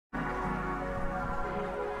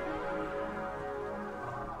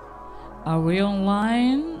Are we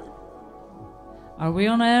online? Are we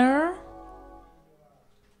on air?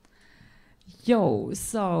 Yo,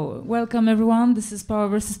 so welcome everyone. This is Power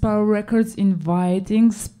vs. Power Records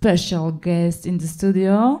inviting special guest in the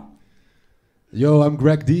studio. Yo, I'm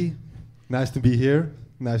Greg D. Nice to be here.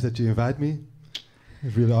 Nice that you invite me.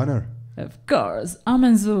 It's really an honor. Of course,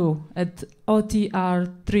 Amenzu at OTR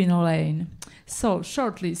 301. So,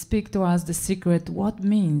 shortly speak to us the secret. What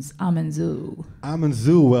means Amenzu?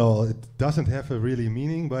 Amenzu, well, it doesn't have a really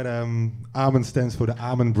meaning, but Amen stands for the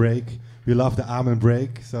Amen break. We love the Amen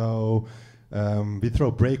break, so we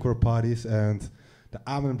throw breakcore parties, and the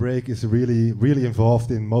Amen break is really, really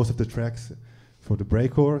involved in most of the tracks for the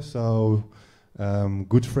breakcore. So,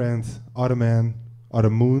 good friend Ottoman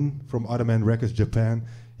Moon from Ottoman Records Japan,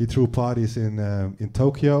 he threw parties in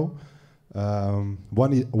Tokyo.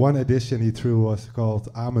 One edition he threw was called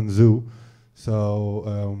Amenzu.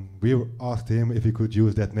 So we asked him if he could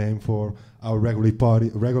use that name for our regular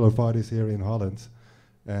parties here in Holland,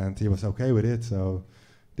 and he was okay with it. So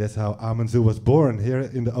that's how Amenzu was born here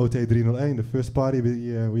in the OT301, the first party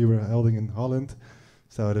we were holding in Holland.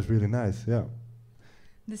 So that's really nice, yeah.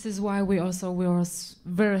 This is why we are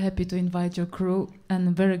very happy to invite your crew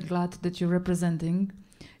and very glad that you're representing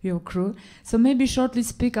your crew. So maybe shortly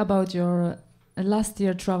speak about your last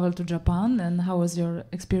year travel to Japan and how was your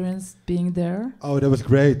experience being there? Oh, that was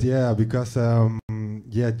great, yeah, because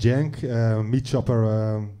Jank, Meat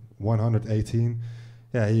Chopper 118,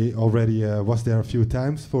 yeah, he already was there a few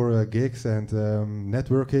times for gigs and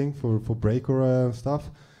networking for breakcore stuff,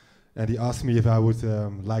 and he asked me if I would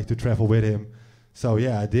like to travel with him. So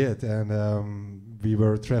yeah, I did, and we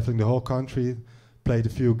were traveling the whole country, played a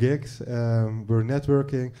few gigs, we're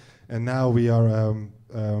networking, and now we are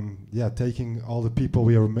taking all the people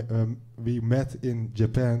we met in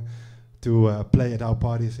Japan to play at our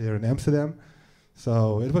parties here in Amsterdam.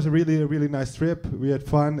 So it was a really nice trip. We had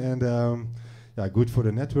fun, and good for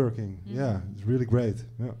the networking. Mm-hmm. Yeah, it's really great.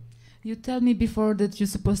 Yeah. You told me before that you're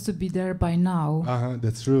supposed to be there by now.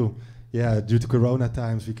 That's true. Yeah, due to Corona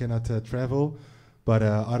times we cannot travel, but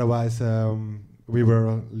otherwise we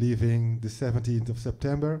were leaving the 17th of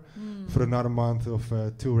September for another month of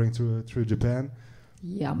touring through Japan.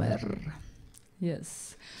 Jammer.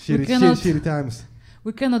 Yes. Shitty times.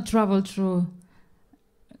 We cannot travel through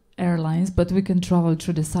airlines, but we can travel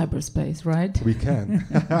through the cyberspace, right? We can.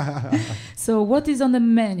 So what is on the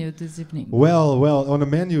menu this evening? Well, on the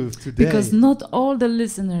menu today... Because not all the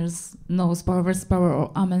listeners knows Power vs. Power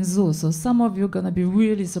or Amenzu, so some of you are going to be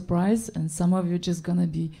really surprised, and some of you just going to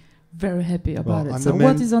be very happy about it. So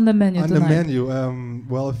what is on the menu tonight? On the menu,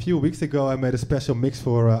 well, a few weeks ago I made a special mix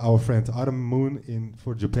for our friend Ottoman Moon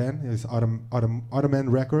for Japan. It's Ottoman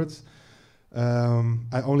Records.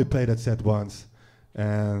 I only played that set once,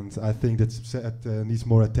 and I think that set needs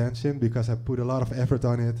more attention because I put a lot of effort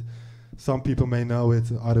on it. Some people may know it,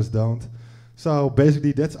 others don't. So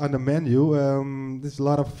basically that's on the menu. There's a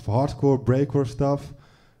lot of hardcore, breakcore stuff,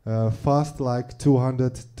 fast, like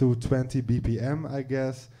 200 to 220 BPM, I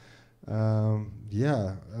guess. I'm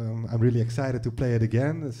really excited to play it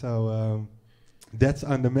again. So that's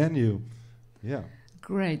on the menu. Yeah.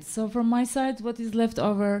 Great. So from my side, what is left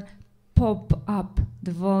over? Pop up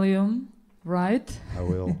the volume, right? I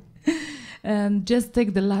will. And just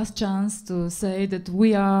take the last chance to say that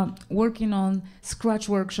we are working on scratch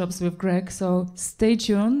workshops with Greg. So stay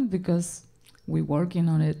tuned because we're working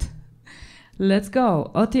on it. Let's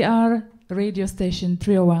go. OTR radio station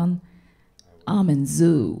 301.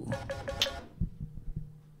 Amenzu.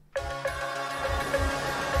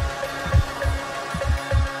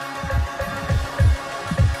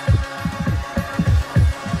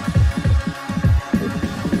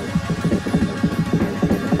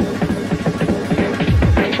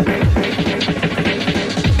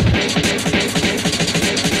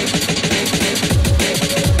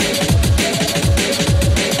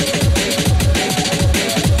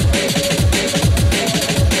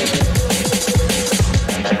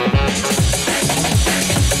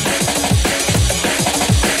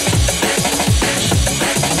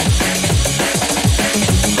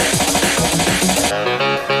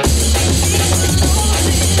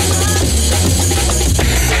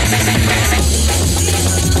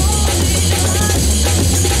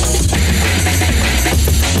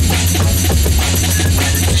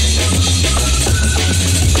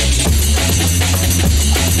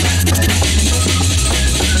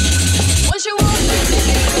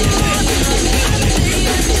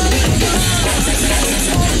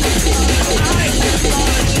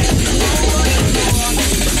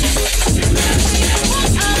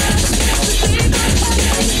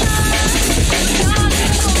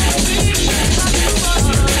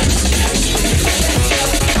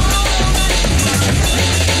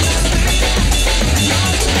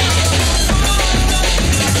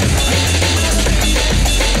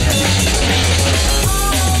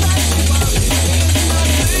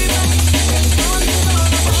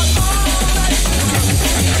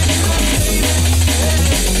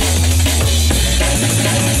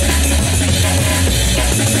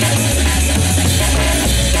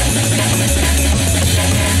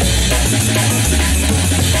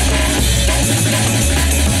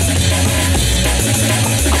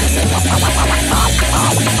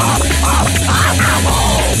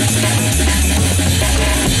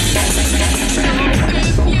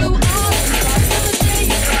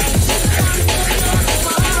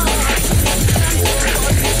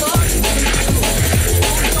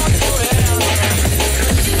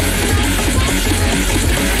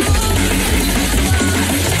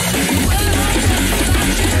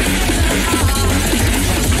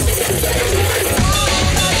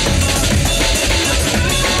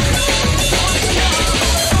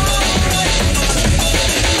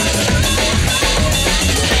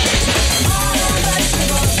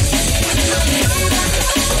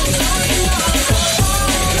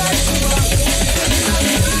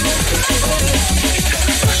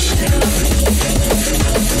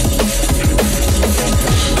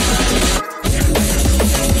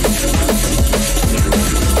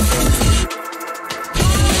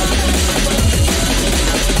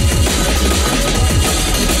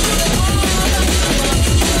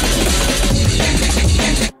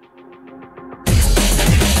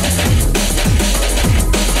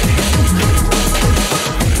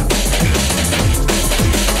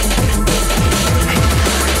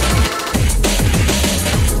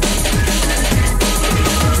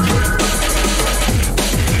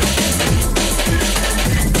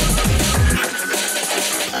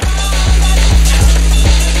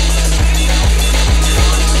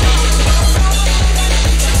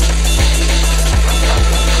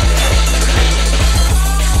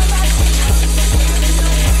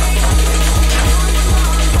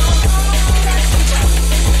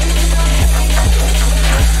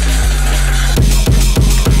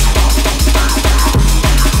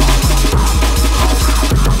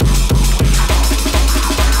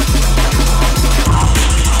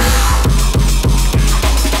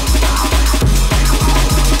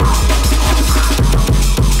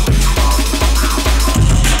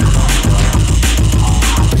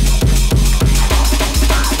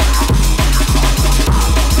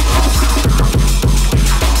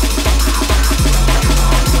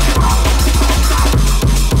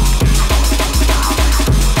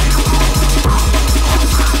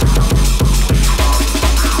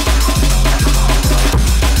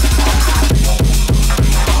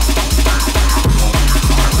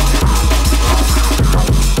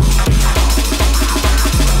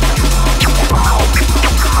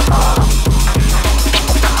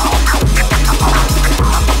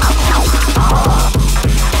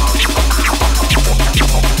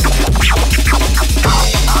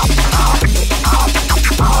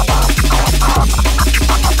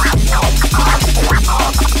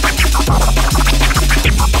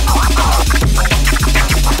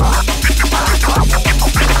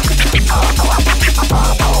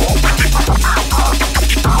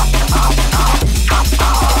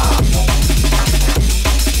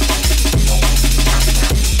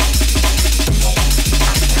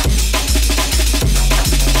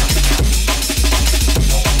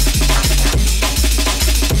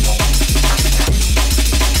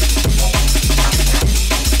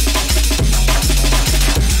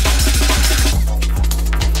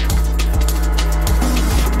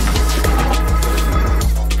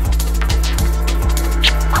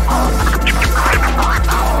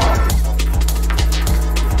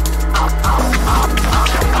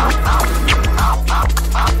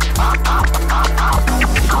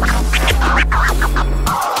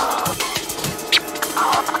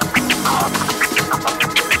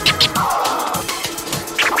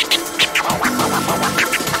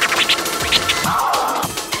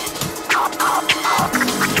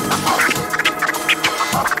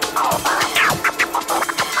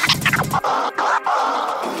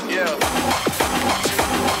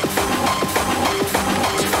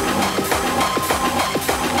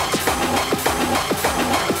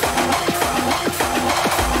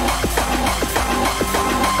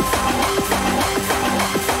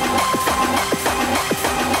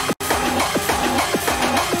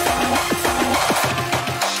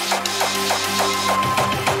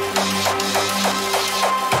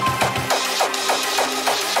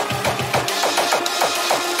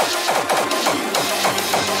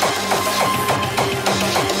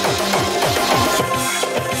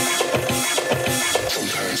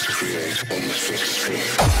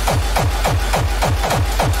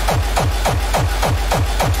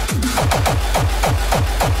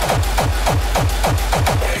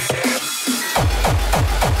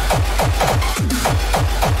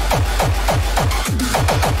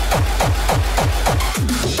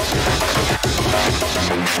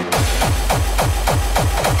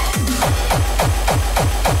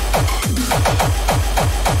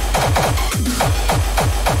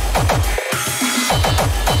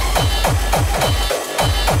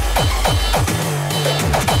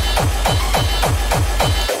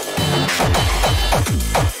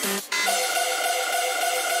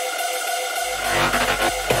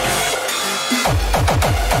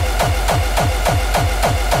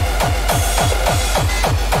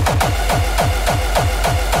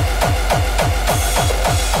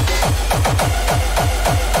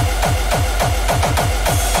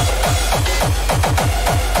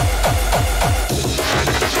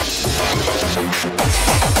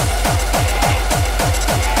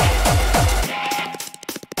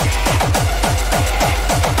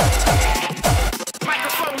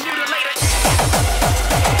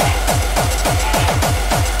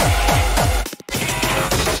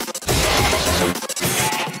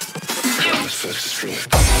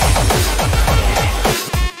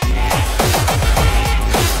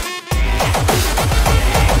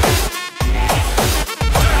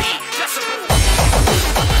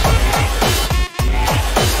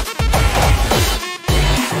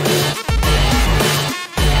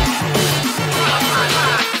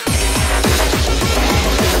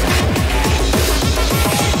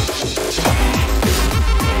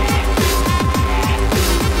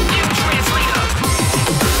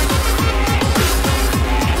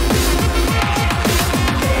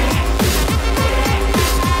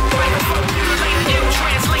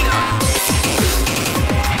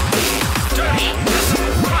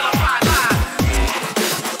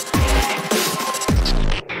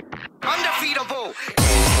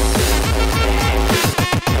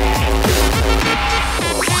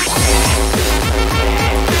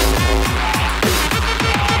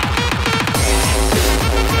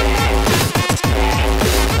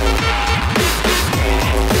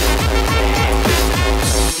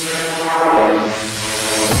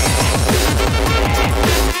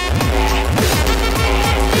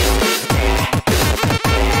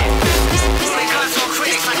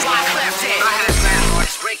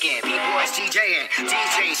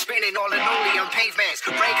 linoleum pavements,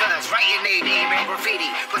 breakers, writing their name in graffiti.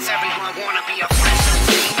 But everyone wanna be a fresh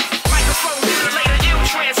MC. Microphone modulator, ill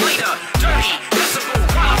translator, dirty, visible,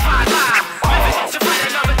 qualified live. Evidence to fight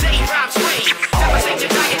another day, rhymes free. Devastate your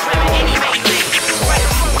diagram in any melee.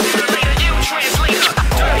 Microphone modulator, ill translator,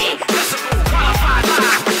 dirty, visible, qualified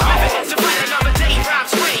live. Evidence to fight another day,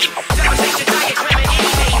 rhymes free. Devastate your diagram in any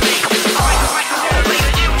melee. Microphone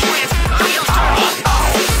modulator, ill translator, dirty.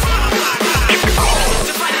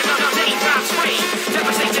 To fight another day, rhymes free.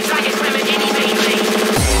 Devastate your diagram in any melee.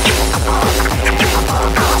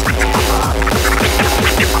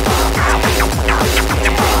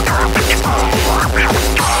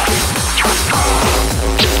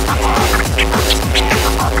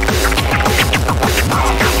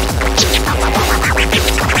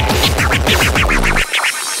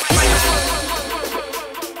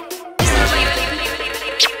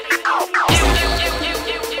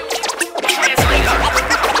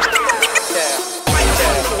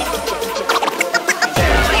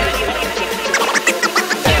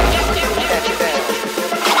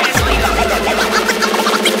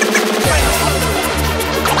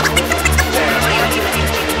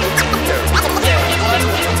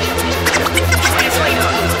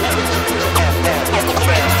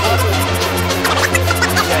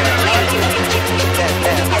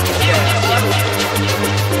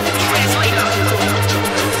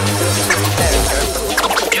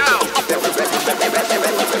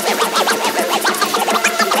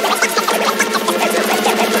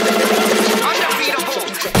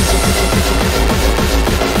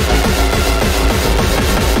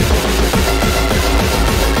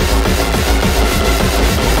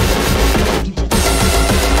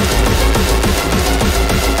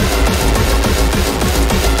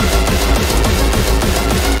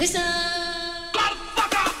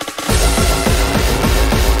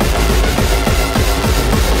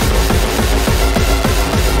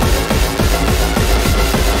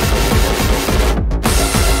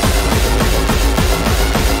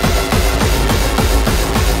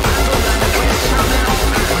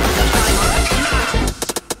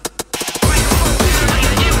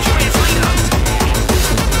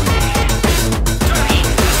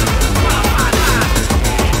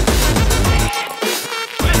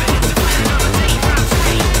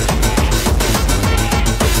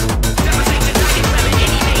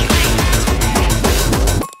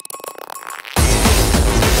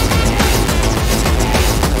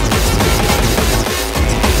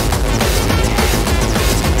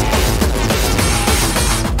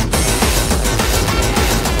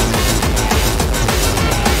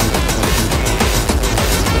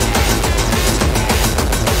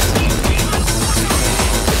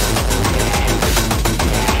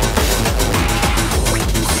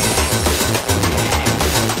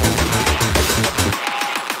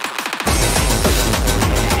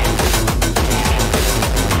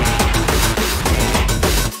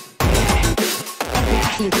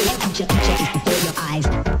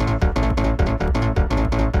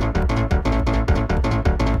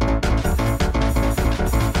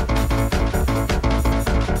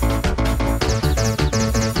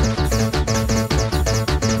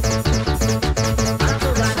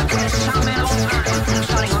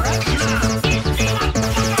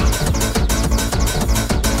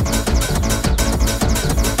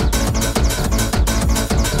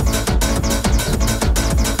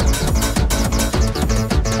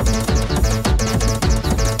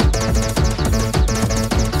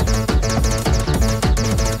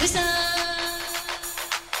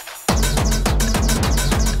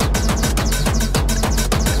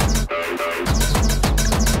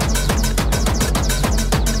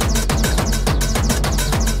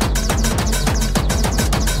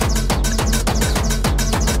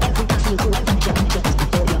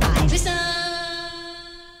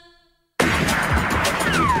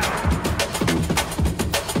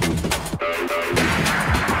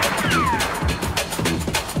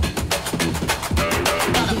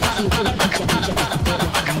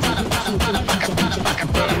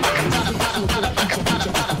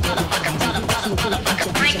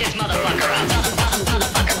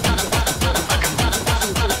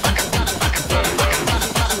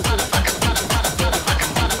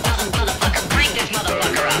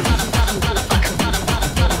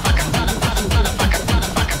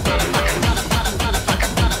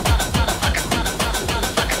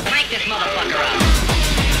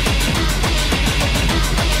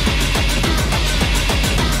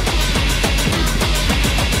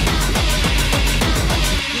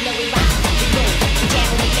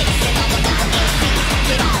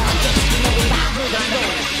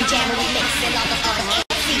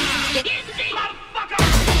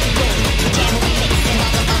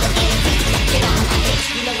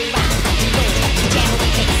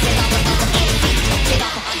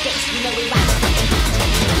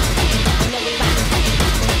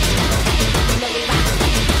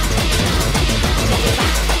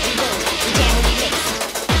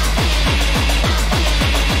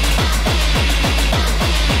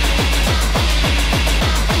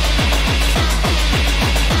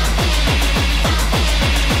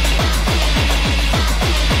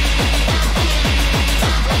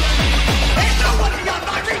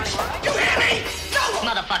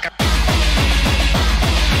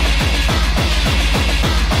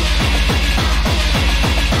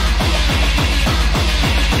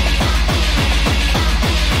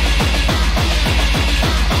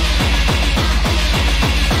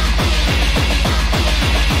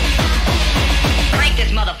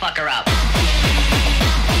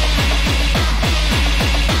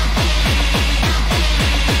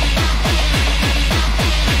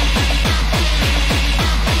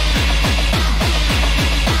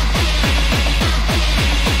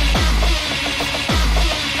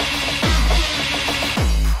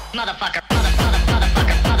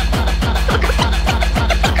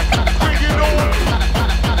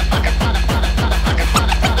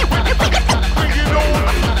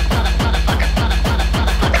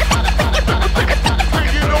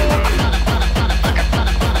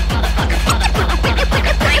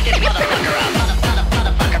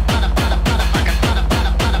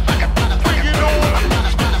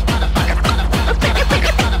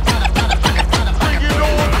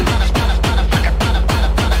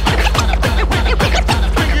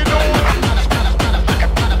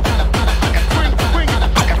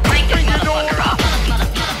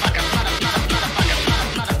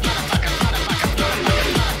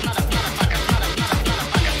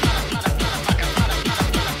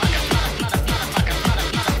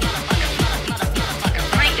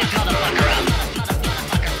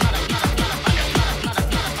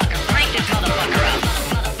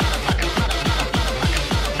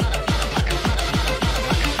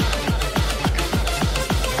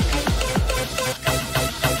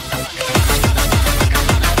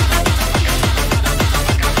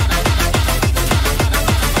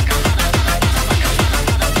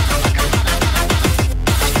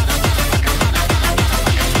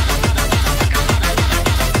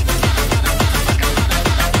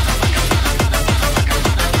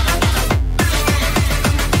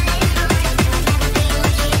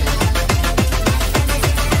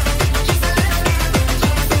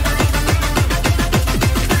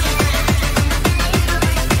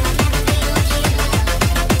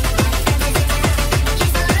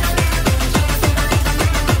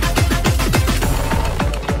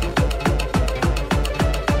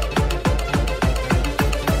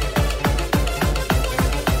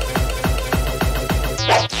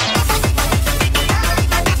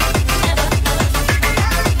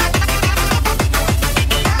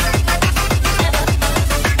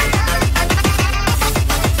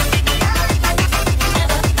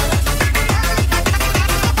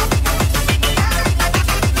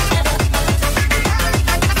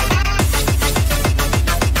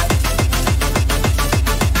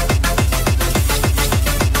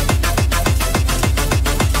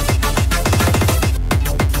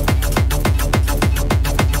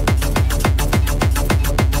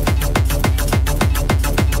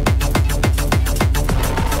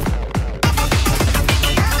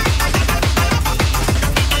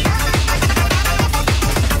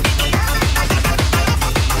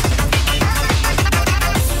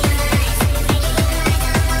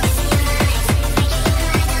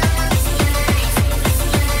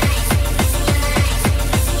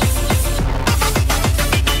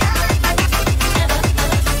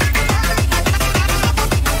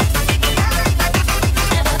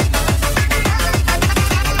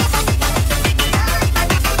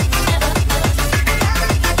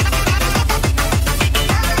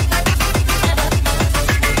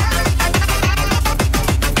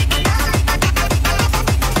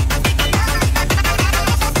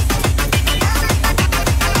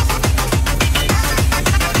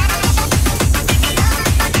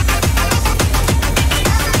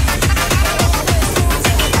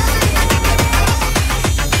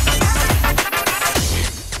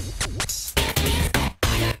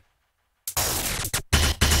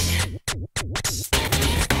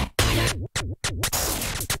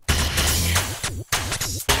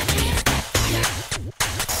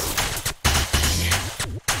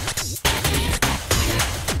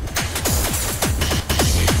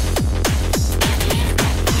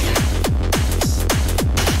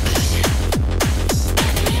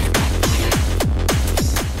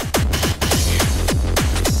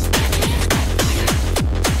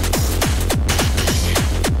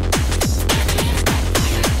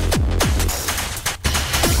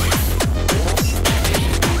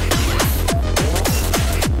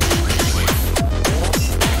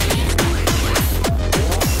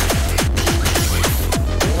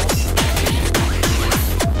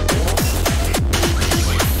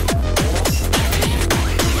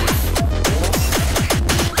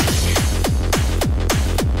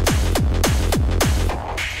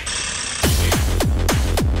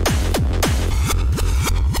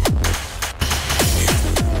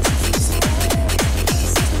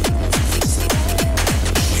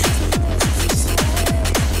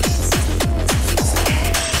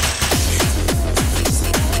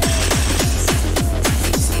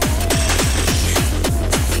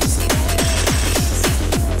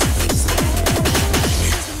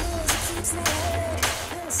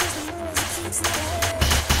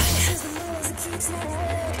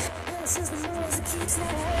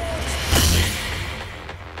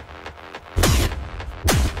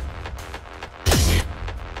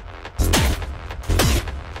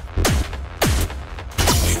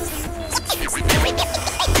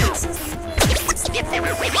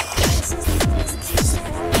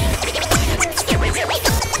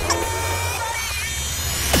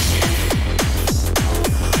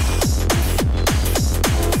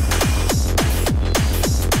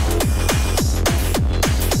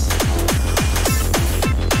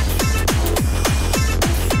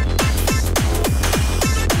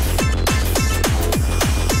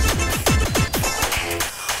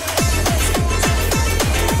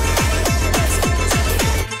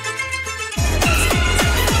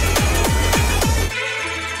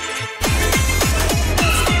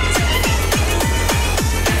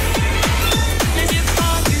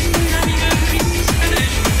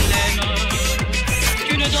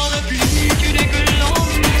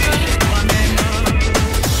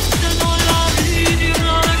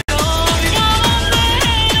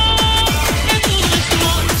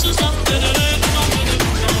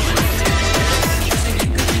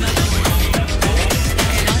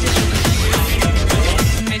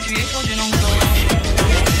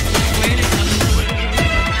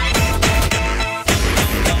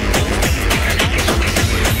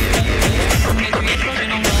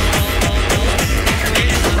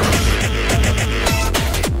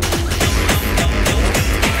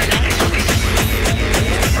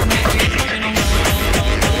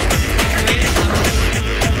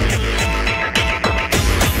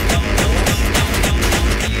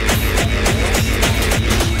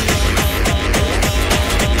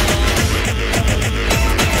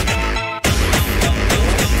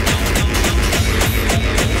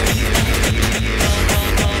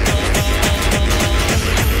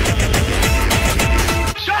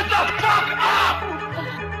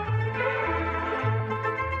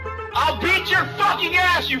 fucking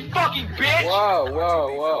ass, you fucking bitch! Whoa,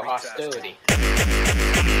 whoa, whoa, hostility.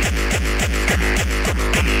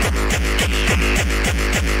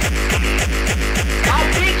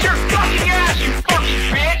 I'll beat your fucking ass, you fucking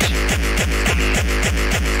bitch!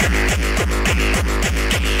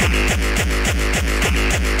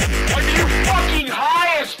 Are you fucking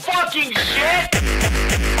high as fucking shit?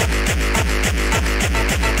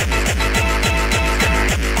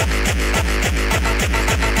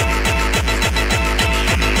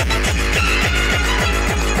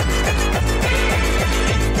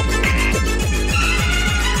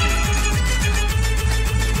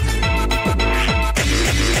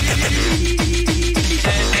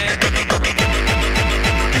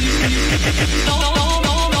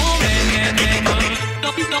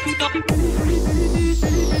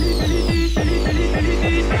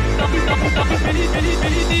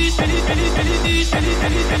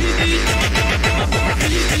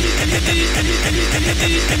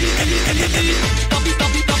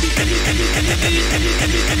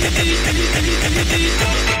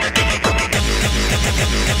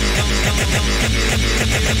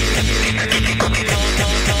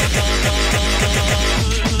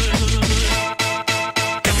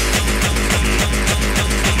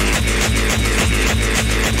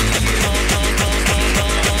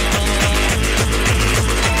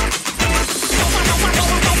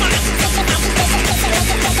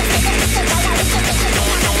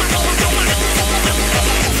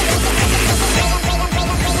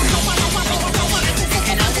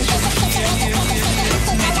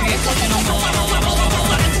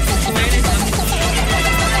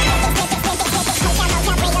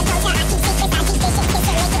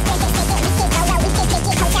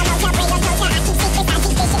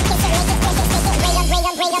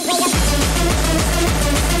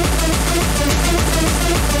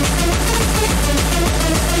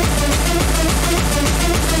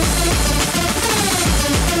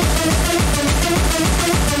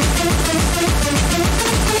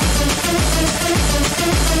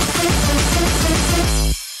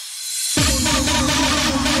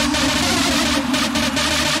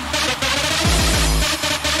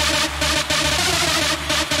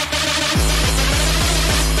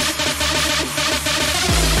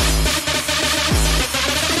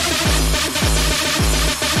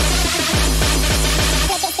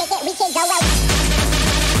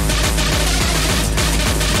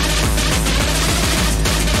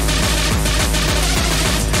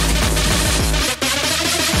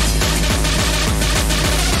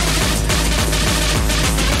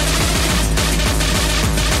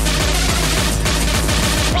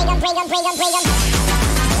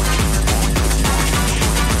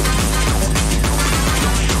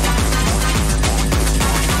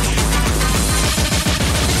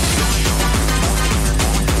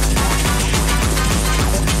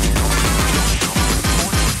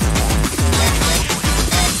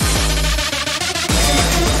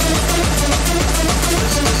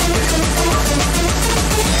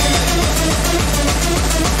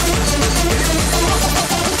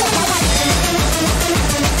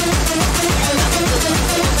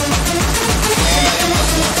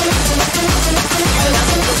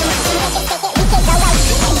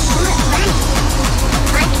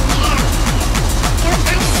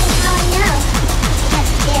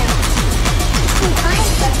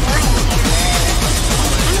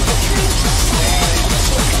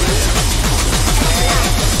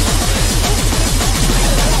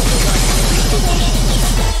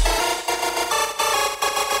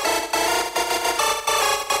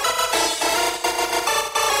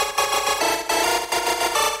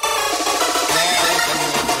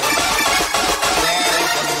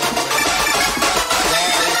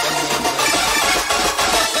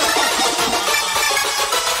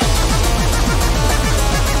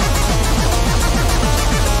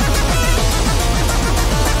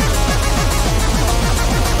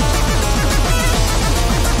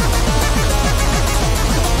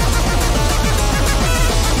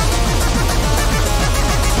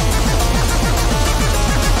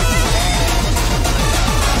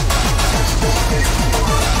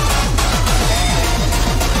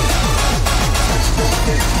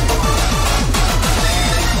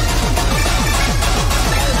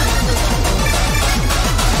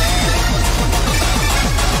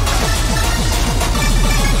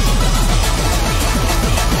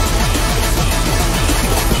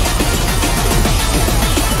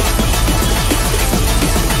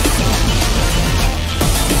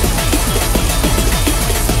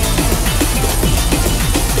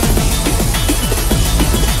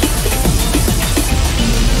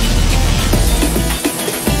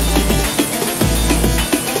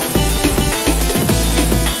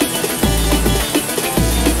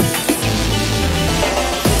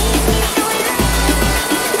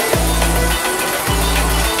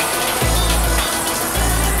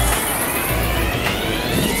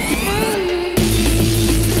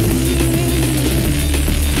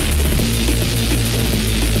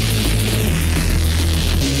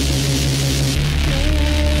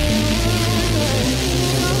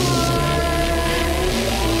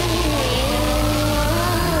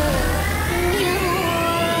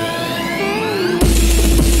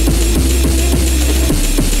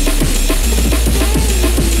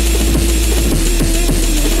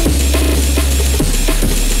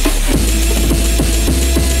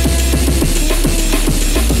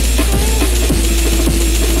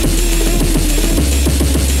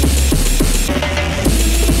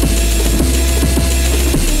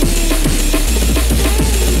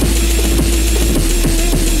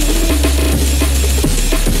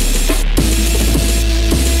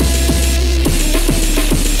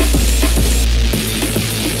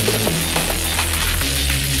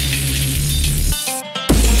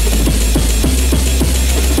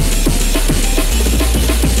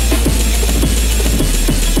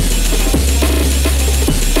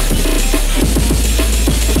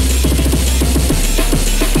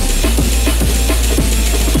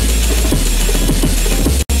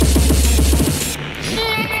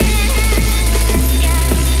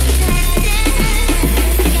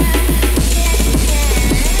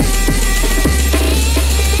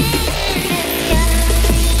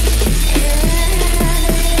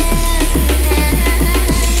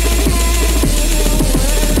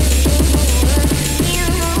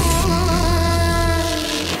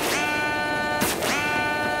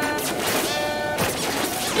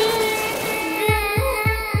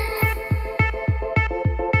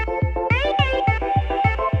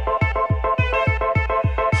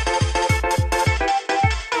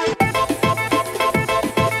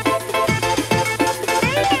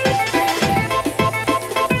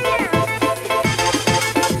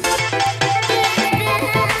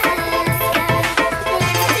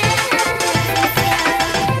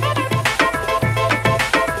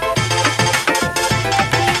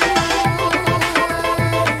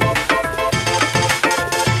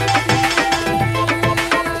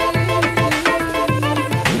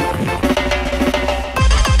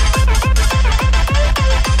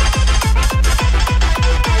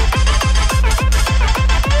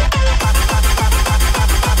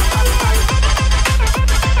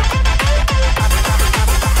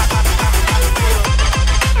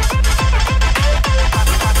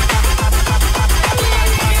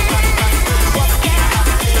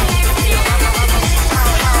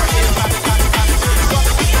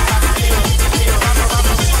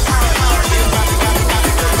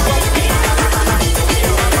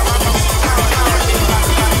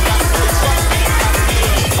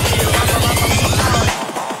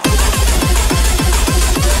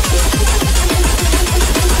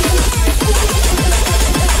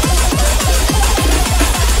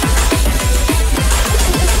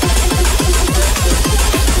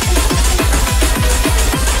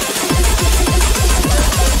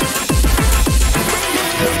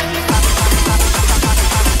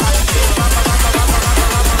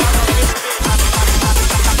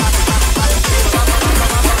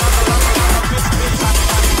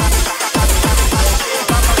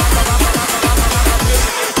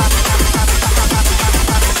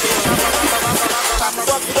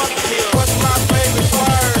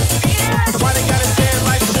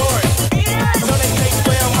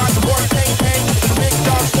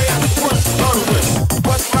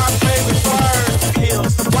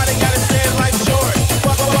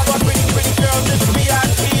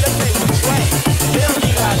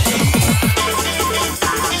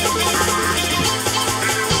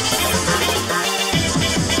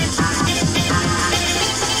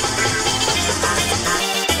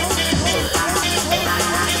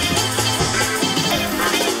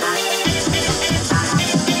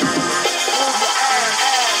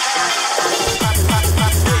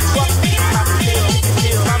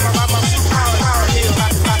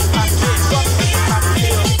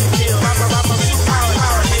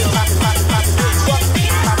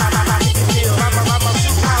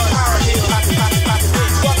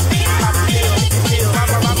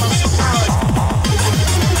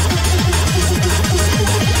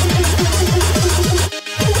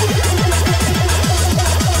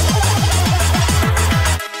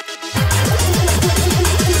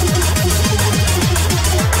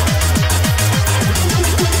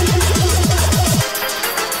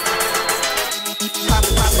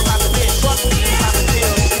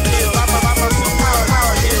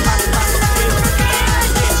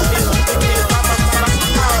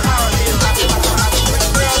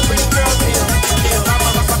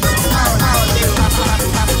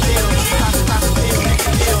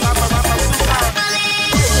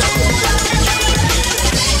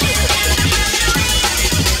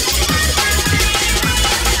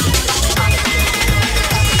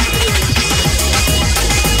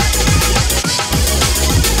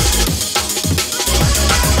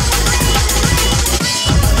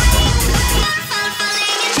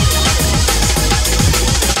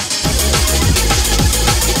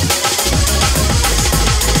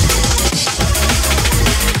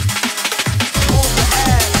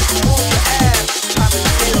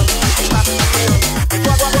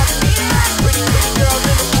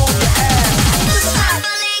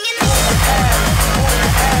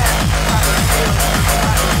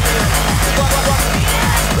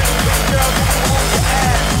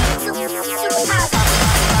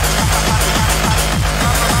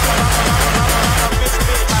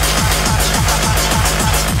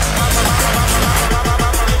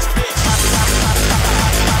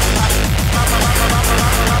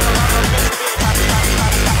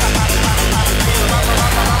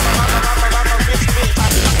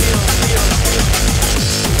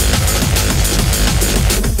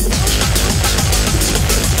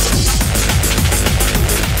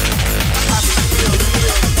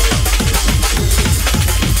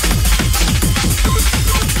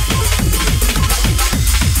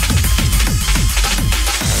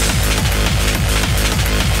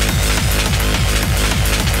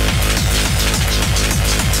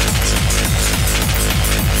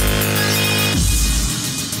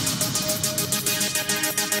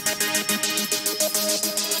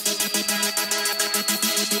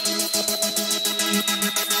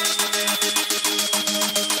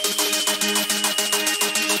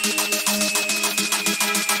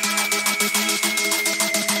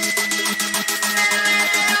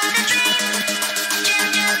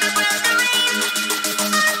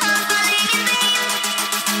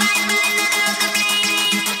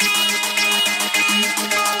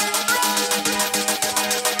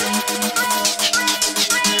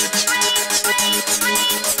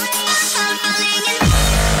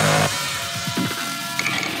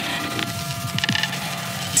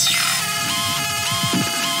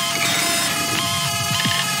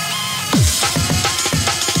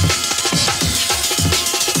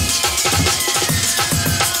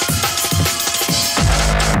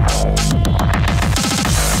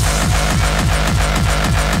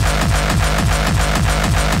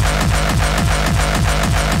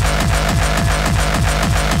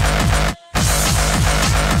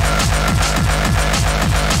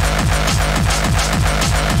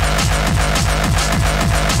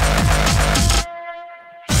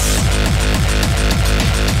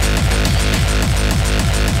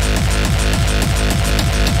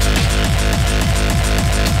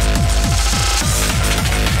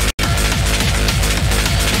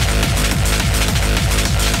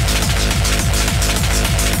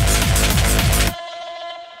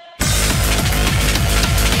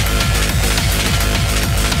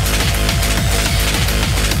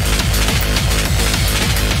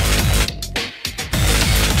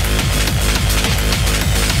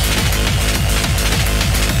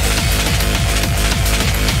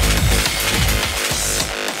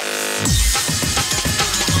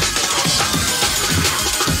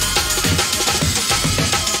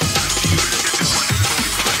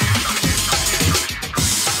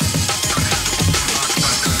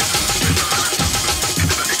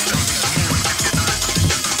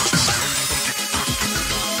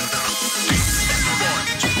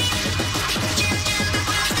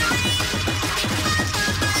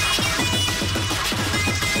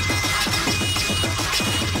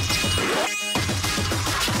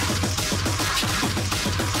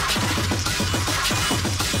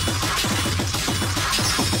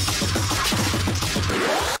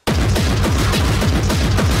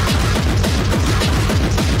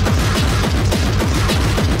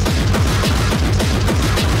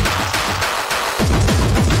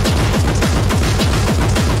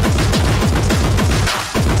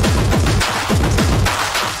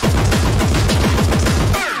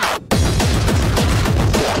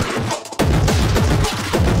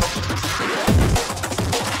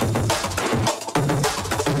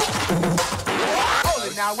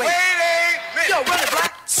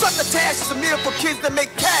 Succotash is a meal for kids that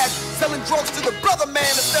make cash, selling drugs to the brother man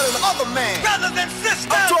instead of the other man. Rather than sister.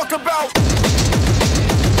 I'm talking about.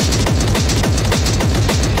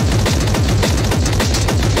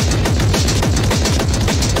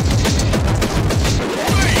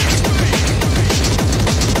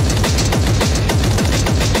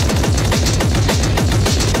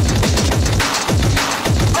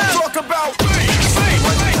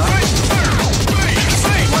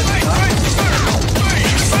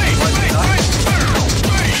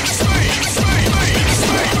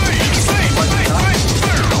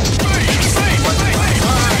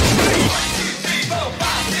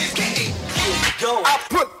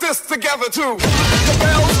 Together too. The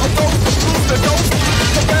bells of those who lose the dose.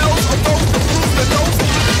 The bells of those who lose the dose.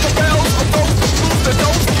 The bells of those who lose the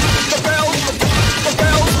dose. The bells of the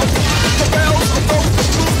bells of the bells of those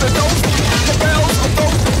who lose the dose. The bells of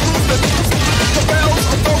those who lose the dose. The bells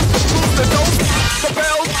of those who lose the dose. The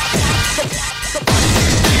bells.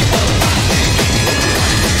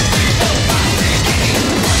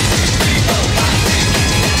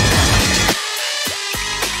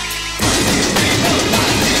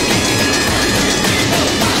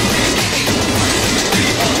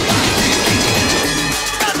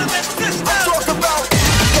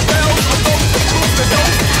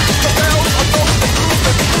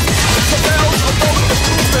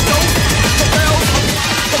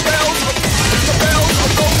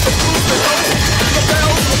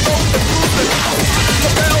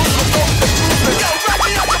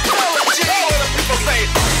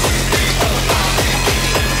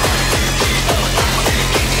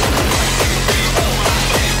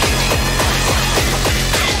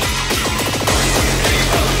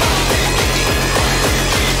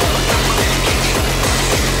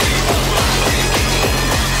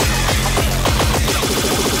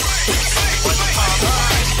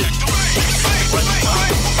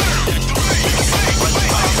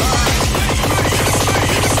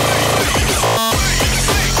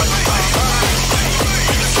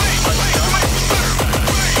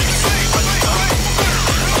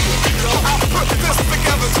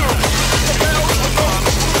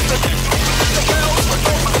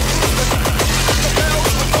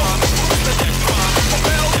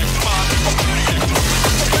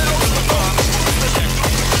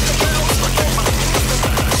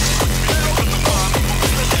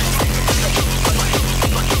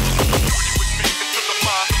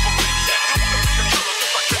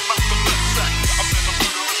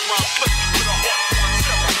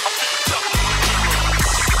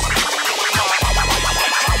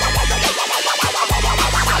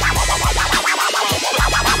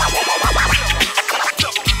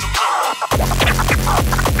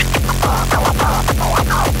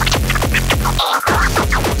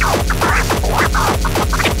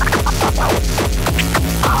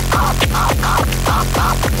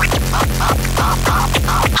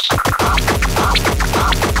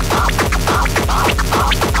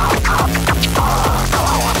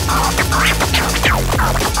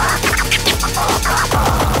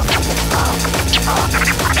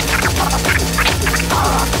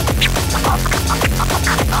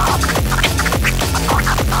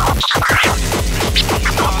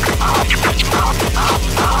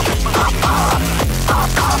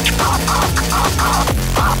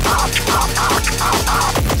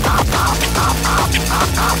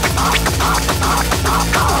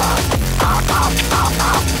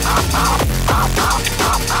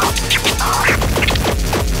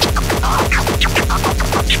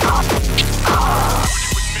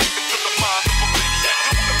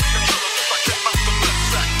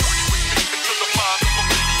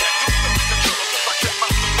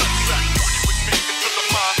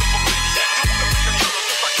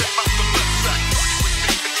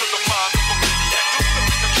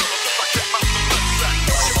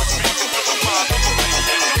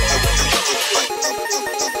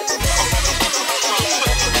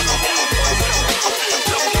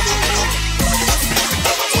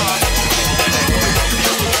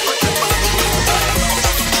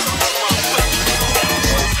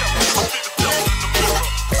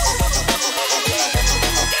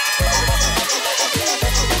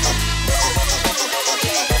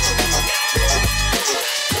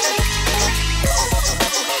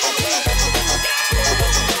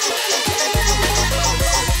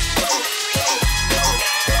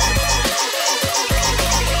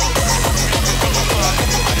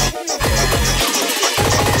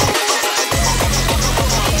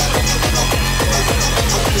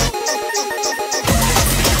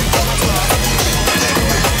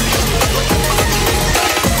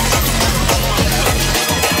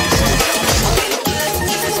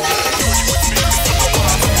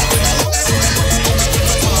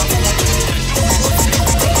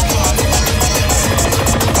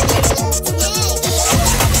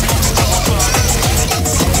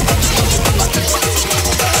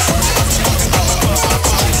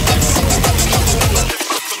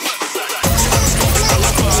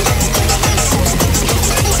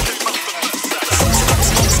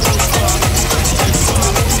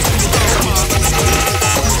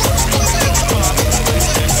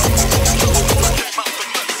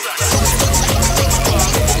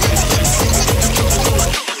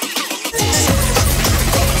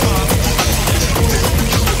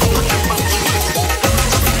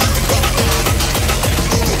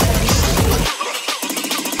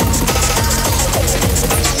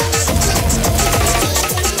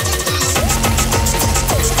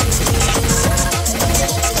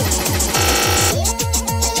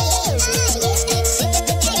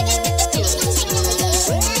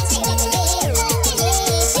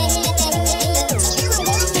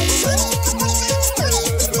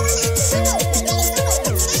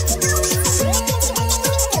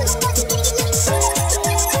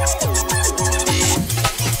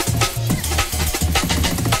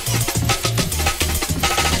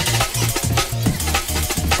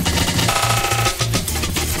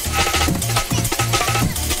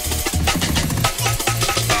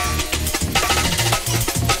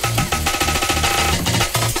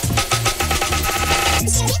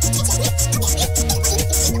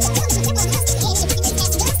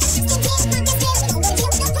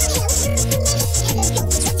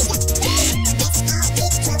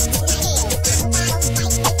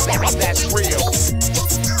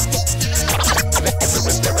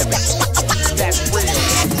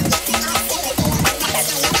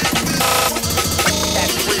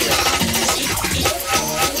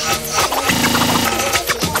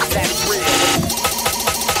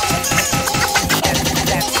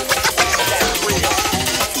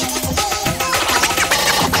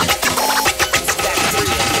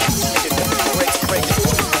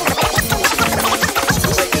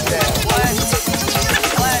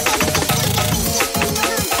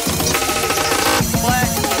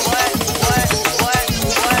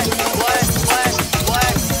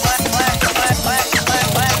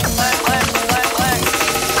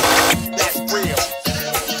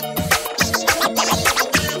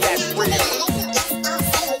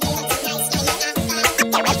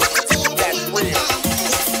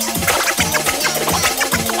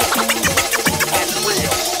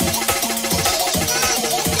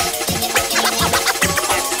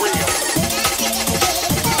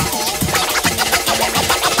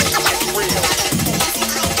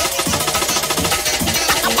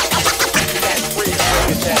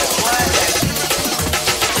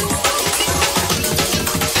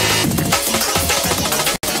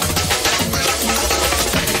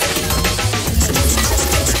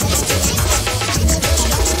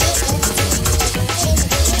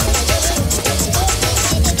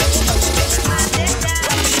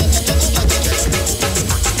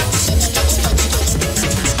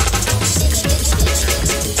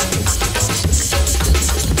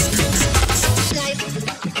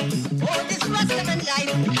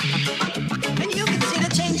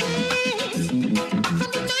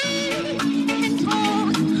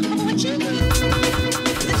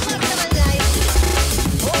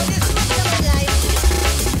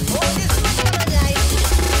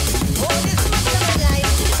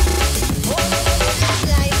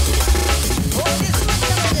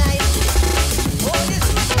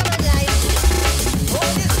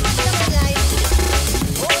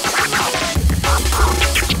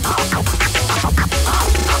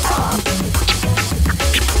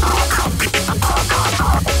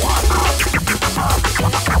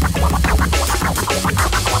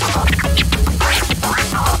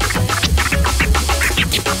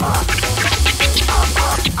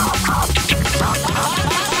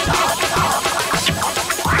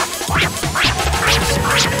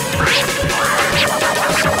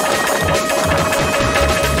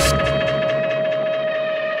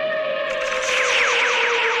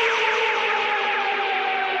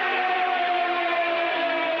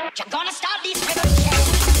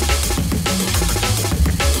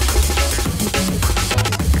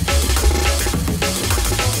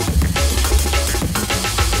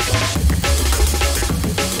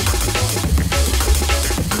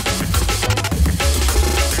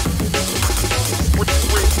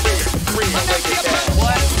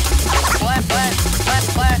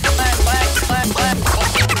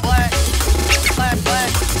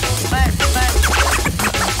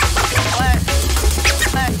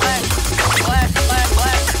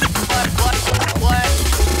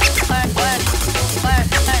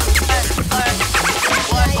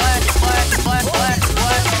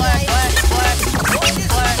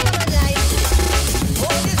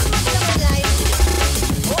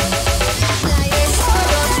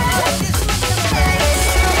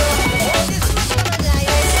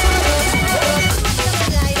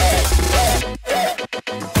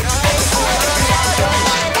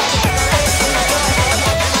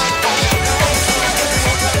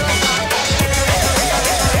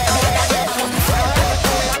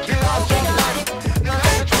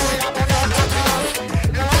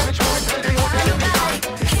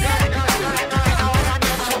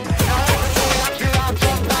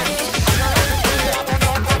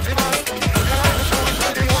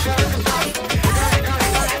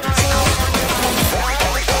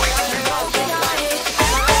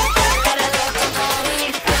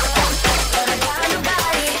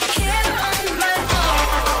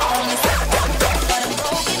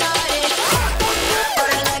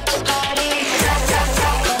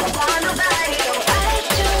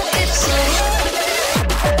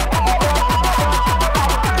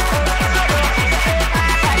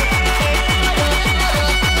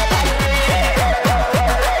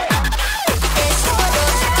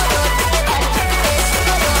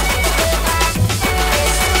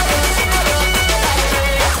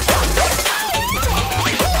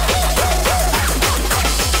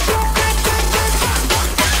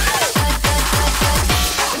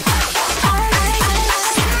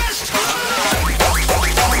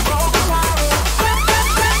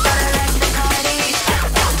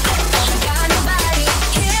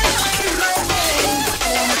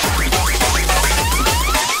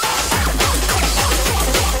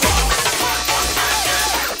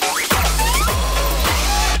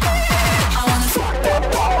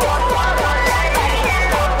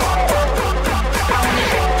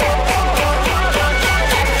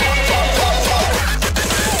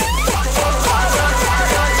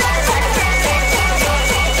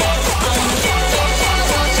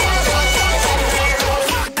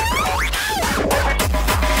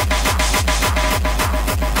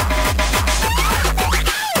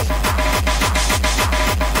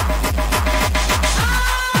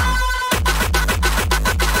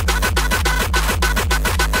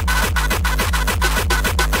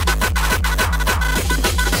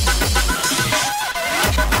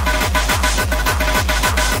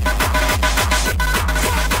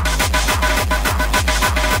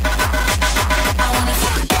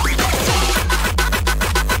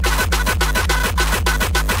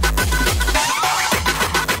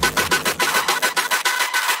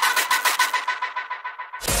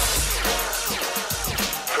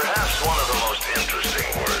 one of the most interesting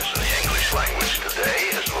words in the English language today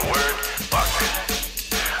is the word fuck.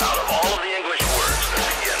 Out of all of the English words that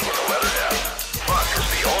begin with the letter F, fuck is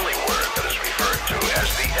the only word that is referred to as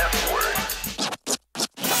the F word.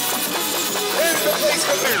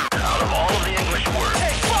 Out of all of the English words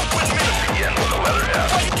that begin with the letter F,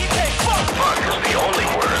 fuck is the only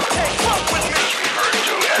word that is referred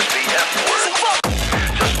to as the F word.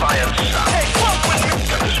 Just by its sound,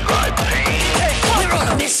 can describe pain. We're on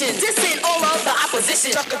a mission. Dissing all of the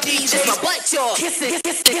opposition. Sucker DJ, my butt jaw. Kissing.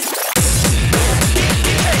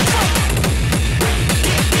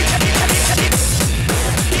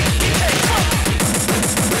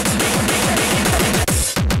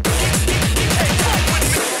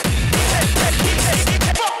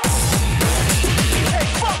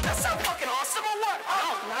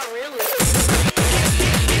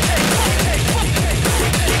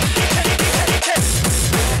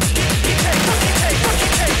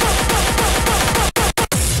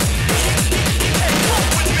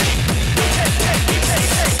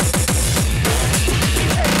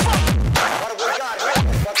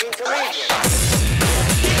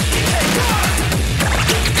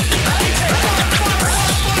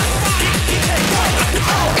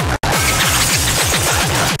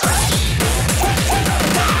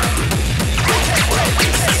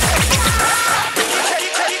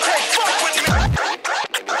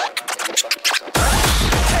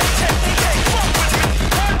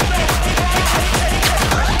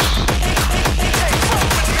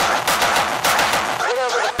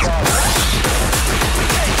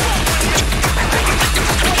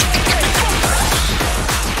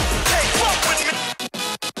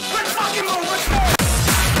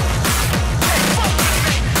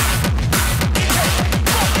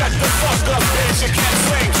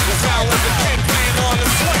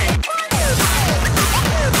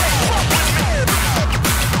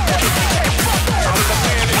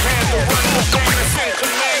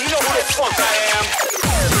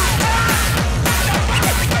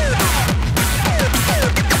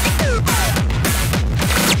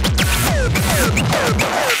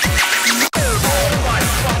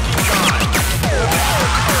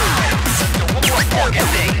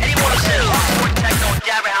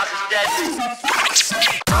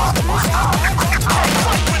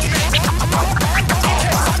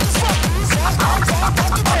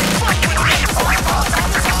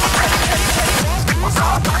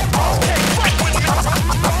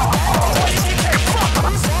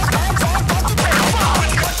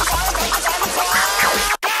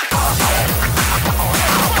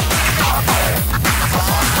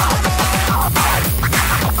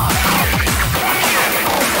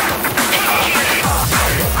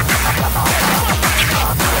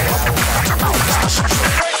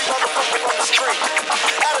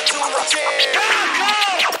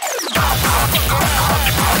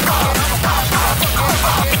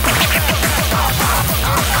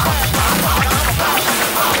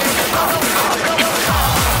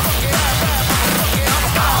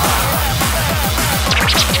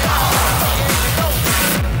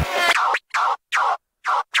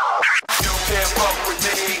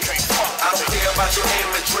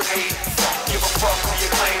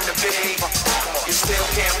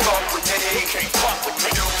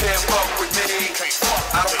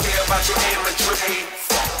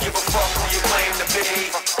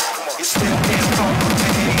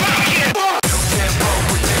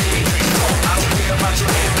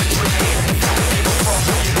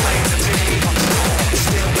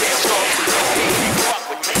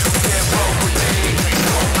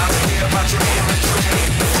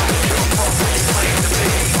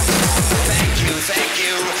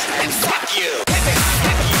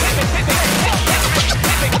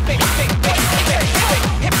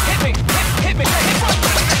 Hit me.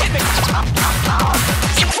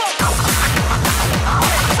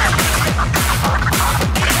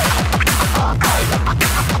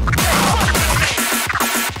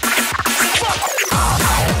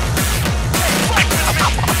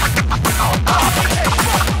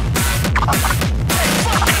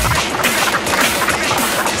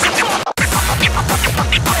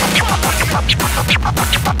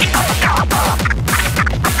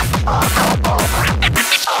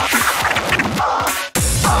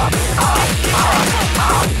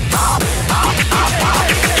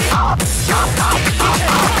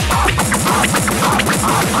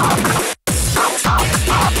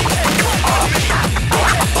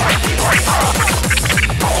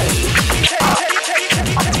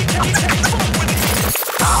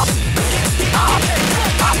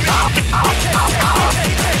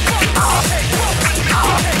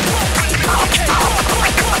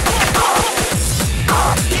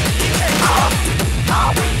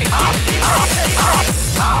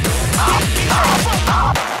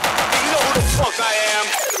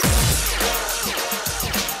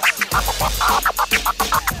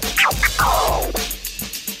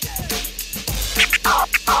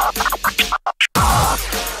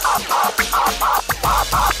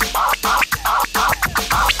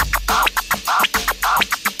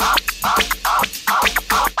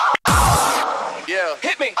 Yeah,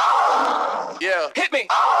 hit me. Yeah, hit me.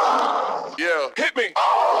 Yeah, hit me.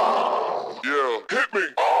 Yeah, hit me.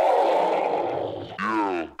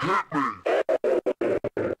 Yeah, hit me.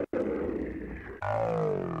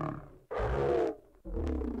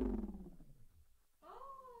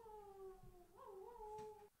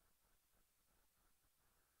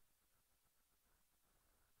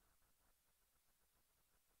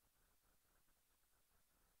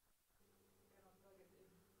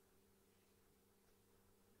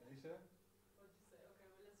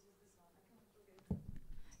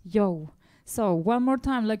 Yo, so one more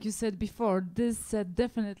time, like you said before, this set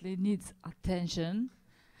definitely needs attention,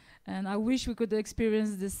 and I wish we could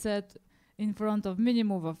experience this set in front of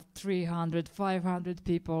minimum of 300, 500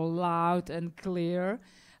 people, loud and clear.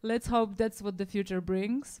 Let's hope that's what the future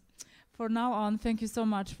brings. For now on, thank you so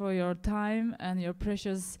much for your time and your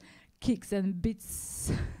precious kicks and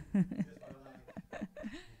beats.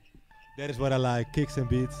 That is what I like, kicks and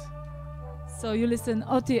beats. So you listen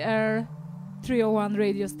OTR 301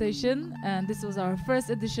 Radio station, and this was our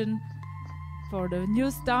first edition for the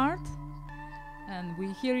new start, and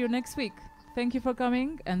we hear you next week. Thank you for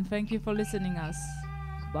coming, and thank you for listening us.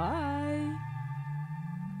 Bye.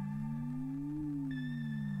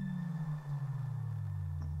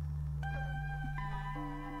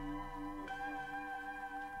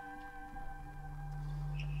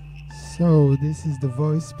 So this is the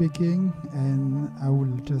voice speaking, and I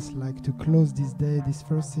would just like to close this day, this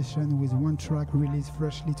first session, with one track released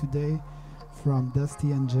freshly today from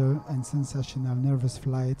Dusty Angel and Sensational Nervous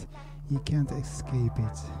Flight. You can't escape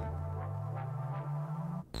it.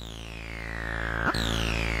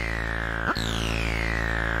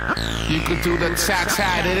 You could do the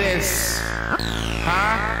cha-cha to this,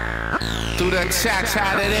 huh? Do the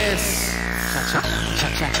cha-cha to this. Cha-cha,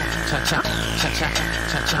 cha-cha, cha-cha, cha-cha,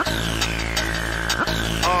 cha-cha.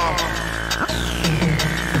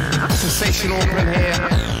 Sensational open here,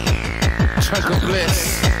 chunk of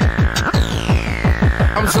bliss.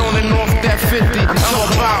 I'm zoning off that 50, I'm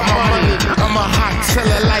about my money. I'm a hot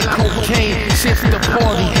seller like cocaine, shift the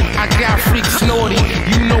party. I got freaks naughty,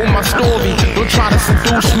 you know my story. Don't try to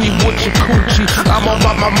seduce me with your coochie. I'm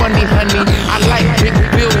about my money, honey. I like big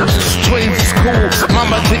bills, trades is cool.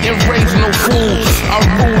 Mama didn't raise no fool. I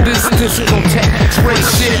rule this discotheque, spray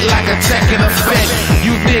shit like a tech in effect.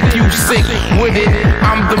 You think you sick with it,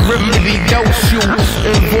 I'm the remedy, dose you.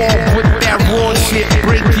 Involved with that raw shit,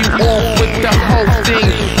 break you off with the whole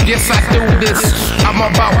thing. Yes, I do this, I'm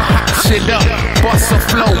about hot shit up, bust a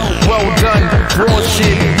flow, well done, raw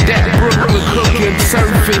shit, that Brooklyn cooking,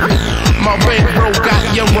 surfing. My bankroll got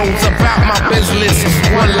euros about my business.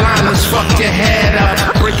 One-liners, fuck your head up,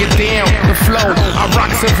 break it down, the flow. I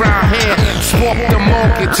rocks around here, spark the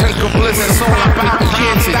market, chunk of bliss. It's all about,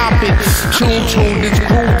 can't stop it. Tune, this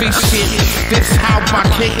groovy shit. This how my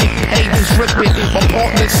kick it, pages ripping. My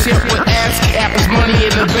partnership with ASCAP is money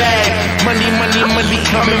in the bag. Money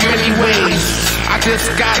coming many ways. I just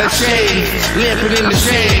got a shade, lamping in the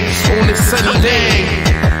shade on a sunny day.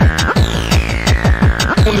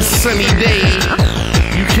 On a sunny day,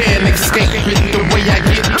 you can't escape it the way I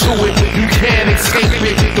get to it. You can't escape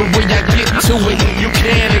it the way I get to it. You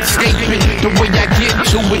can't escape it the way I get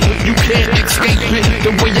to it. You can't escape it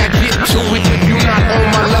the way I get to it. You not on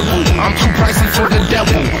my level, I'm too pricey for the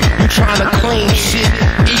devil. You tryna claim shit,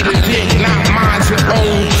 eat a dick, not mine your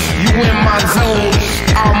own. You in my zone,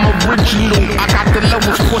 I'm original. I got the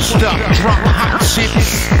levels pushed up, drop hot shit.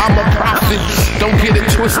 I'm a prophet, don't get it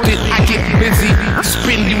twisted. I get busy,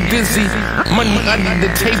 spin you dizzy. Money under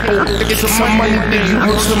the table, it's some money that you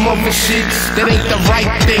with some other shit that ain't the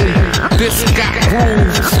right thing. This got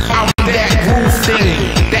grooves, I'm that groove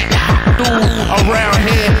thing. That hot dude around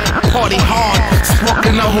here, party hard,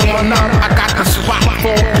 smoking up on my knob. I got the spot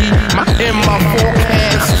funky, in my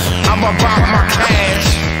forecast. I'm about my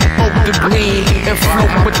cash. Smoke the green and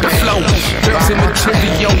float with the flow. Bouncing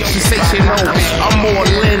material, sensational. I'm all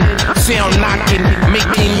in, sound knocking,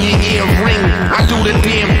 making your ear ring. I do the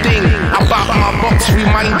damn thing. About my bucks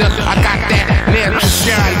reminder, I got that natural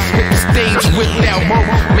shine. Hit the stage with that work,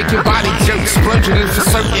 make your body jerk. Splurging is for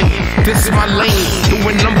certain. This is my lane,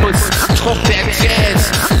 doing numbers, talk that jazz,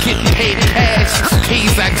 get paid cash.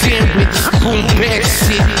 Keys I jam with, boom bad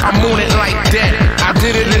shit. I'm on it like that. I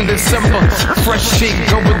did it in December, fresh shit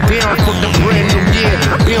going down for the brand new year.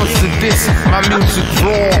 Bounce to this, my music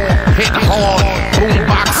raw, hit hard, boom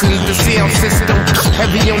boxing the sound system,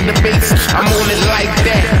 heavy on the bass. I'm on it like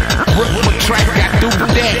that. Rip a track, I do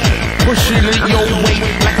that. Pushing it your way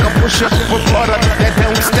like a pusher with butter that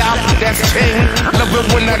don't stop. That's chain. Love it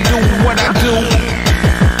when I do what I do.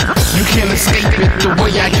 You can't escape it the way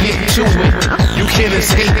I get to it. You can't can't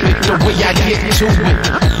escape it the way I get to it.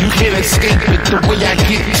 You can't escape it the way I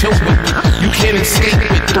get to it. You can't escape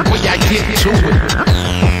it the way I get to it.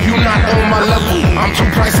 You not on my level, I'm too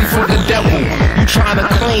pricey for the devil. You tryna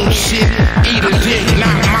claim shit, eat a dick,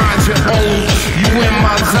 not mine your own. You in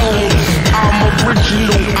my zone, I'm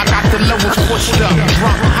original. I got the levels pushed up,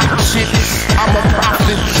 drop hot shit. I'm a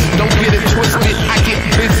prophet, don't get it twisted. I get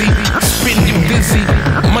busy, spin you dizzy.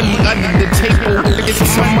 Money under the table, it's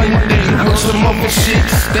some money thing with some other shit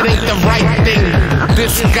that ain't the right thing.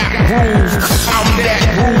 This got grooves, I'm that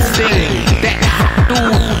groove thing. That hot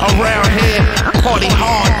dude around here, party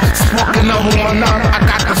hard. Smoking over my nut, I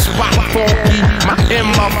got the spot funky. In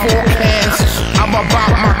my forecast, I'm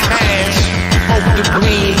about my cash. Smoke the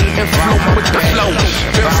green and float with the flow.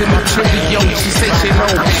 Bouncing my trivia, she say she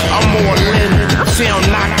know I'm all in. Sound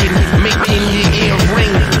knocking, making your ear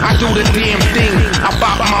ring. I do the damn thing.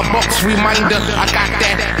 About my box reminder, I got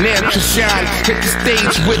that natural shine. Hit the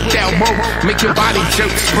stage with that rope, make your body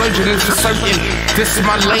jerk. Splurging is for certain. This is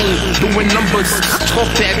my lane, doing numbers, talk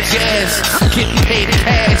that jazz, get paid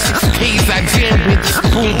cash. Keys I jam with,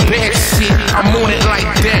 boom bad shit. I'm on it like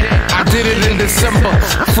that. I did it in December.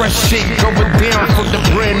 Fresh shit going down for the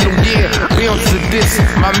brand new year. Bounce to this,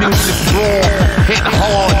 my music raw, hit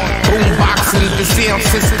hard. Boom boxing the sound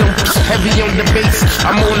system, heavy on the bass.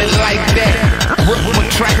 I'm on it like that. Rip a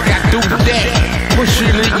track, I do that.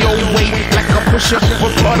 Pushing it your way like a pusher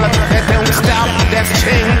with butter. That don't stop, that's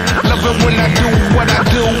chain. Love it when I do what I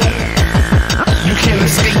do. You can't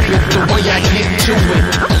escape it the way I get to it.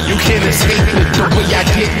 You can't escape it the way I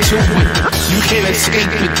get to it. You can't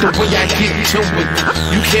escape it the way I get to it.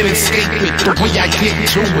 You can't escape it the way I get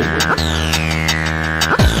to it.